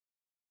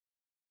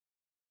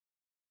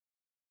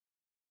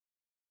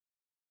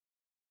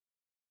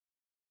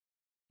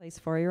Place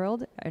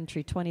 4-year-old,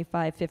 entry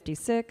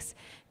 2556,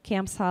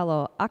 Camps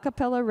Hollow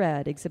Acapella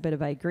Red, exhibited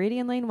by Grady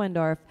and Lane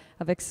Wendorf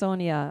of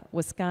Ixonia,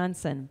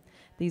 Wisconsin.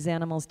 These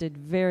animals did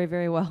very,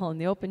 very well in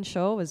the open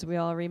show, as we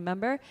all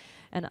remember.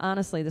 And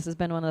honestly, this has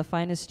been one of the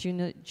finest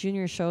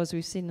junior shows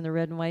we've seen in the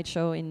Red and White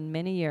Show in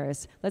many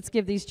years. Let's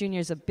give these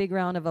juniors a big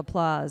round of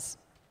applause.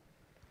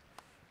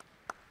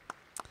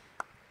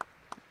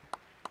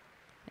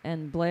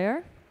 And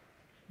Blair,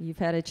 you've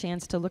had a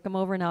chance to look them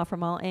over now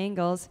from all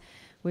angles.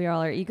 We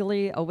all are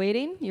eagerly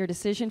awaiting your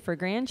decision for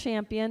Grand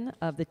Champion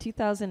of the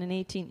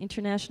 2018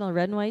 International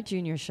Red and White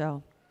Junior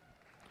Show.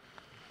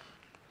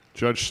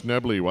 Judge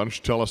Schnebley, why don't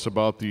you tell us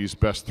about these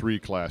best three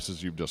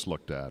classes you've just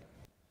looked at?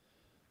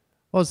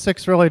 Well,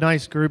 6 really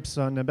nice groups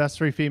on the best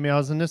 3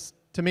 females, and this,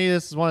 to me,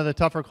 this is one of the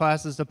tougher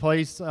classes to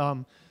place,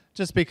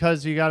 just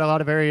because you got a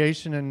lot of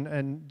variation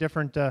and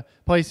different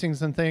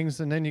placings and things,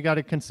 and then you got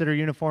to consider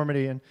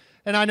uniformity. And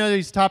I know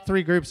these top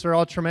 3 groups are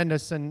all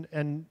tremendous,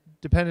 and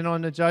depending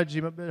on the judge,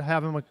 you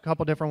have them a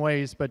couple different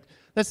ways, but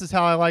this is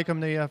how I like them.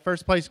 The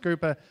first place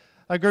group,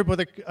 a group with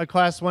a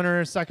class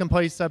winner, second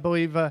place, I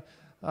believe,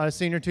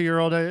 senior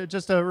 2-year-old,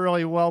 just a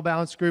really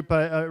well-balanced group.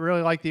 I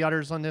really like the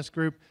udders on this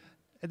group.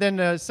 And then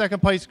the second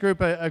place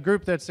group, a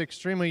group that's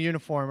extremely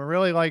uniform. I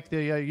really like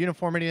the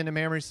uniformity in the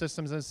mammary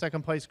systems in the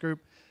second place group.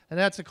 And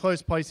that's a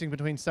close placing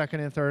between second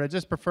and third. I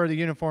just prefer the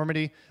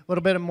uniformity, a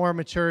little bit of more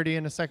maturity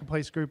in the second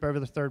place group over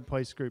the third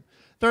place group.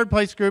 Third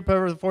place group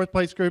over the fourth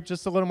place group,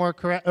 just a little more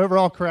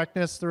overall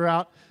correctness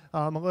throughout,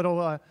 a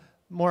little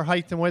more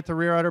height and width of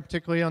rear udder,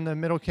 particularly on the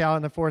middle cow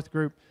in the fourth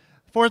group.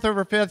 Fourth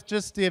over fifth,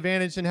 just the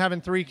advantage in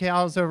having 3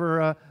 cows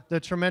over the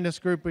tremendous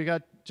group. We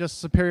got just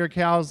superior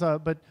cows,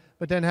 but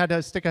then had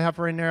to stick a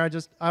heifer in there.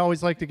 I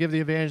always like to give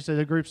the advantage to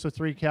the groups with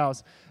 3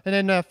 cows.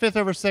 And then fifth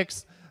over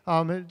sixth,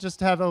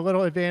 just have a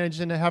little advantage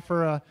in the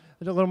heifer, a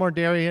little more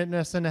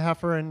dairyness in the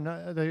heifer, and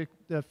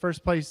the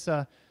first place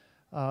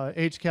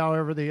age cow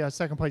over the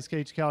second place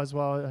age cow as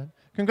well.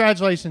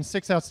 Congratulations,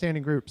 6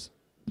 outstanding groups.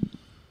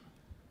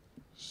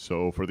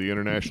 So for the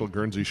International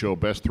Guernsey Show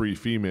best 3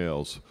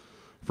 females,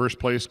 first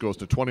place goes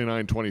to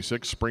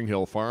 2926 Spring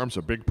Hill Farms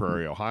of Big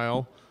Prairie,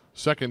 Ohio.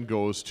 Second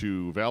goes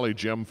to Valley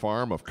Gem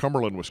Farm of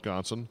Cumberland,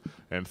 Wisconsin.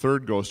 And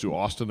third goes to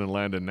Austin and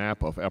Landon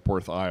Knapp of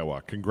Epworth,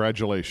 Iowa.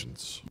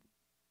 Congratulations.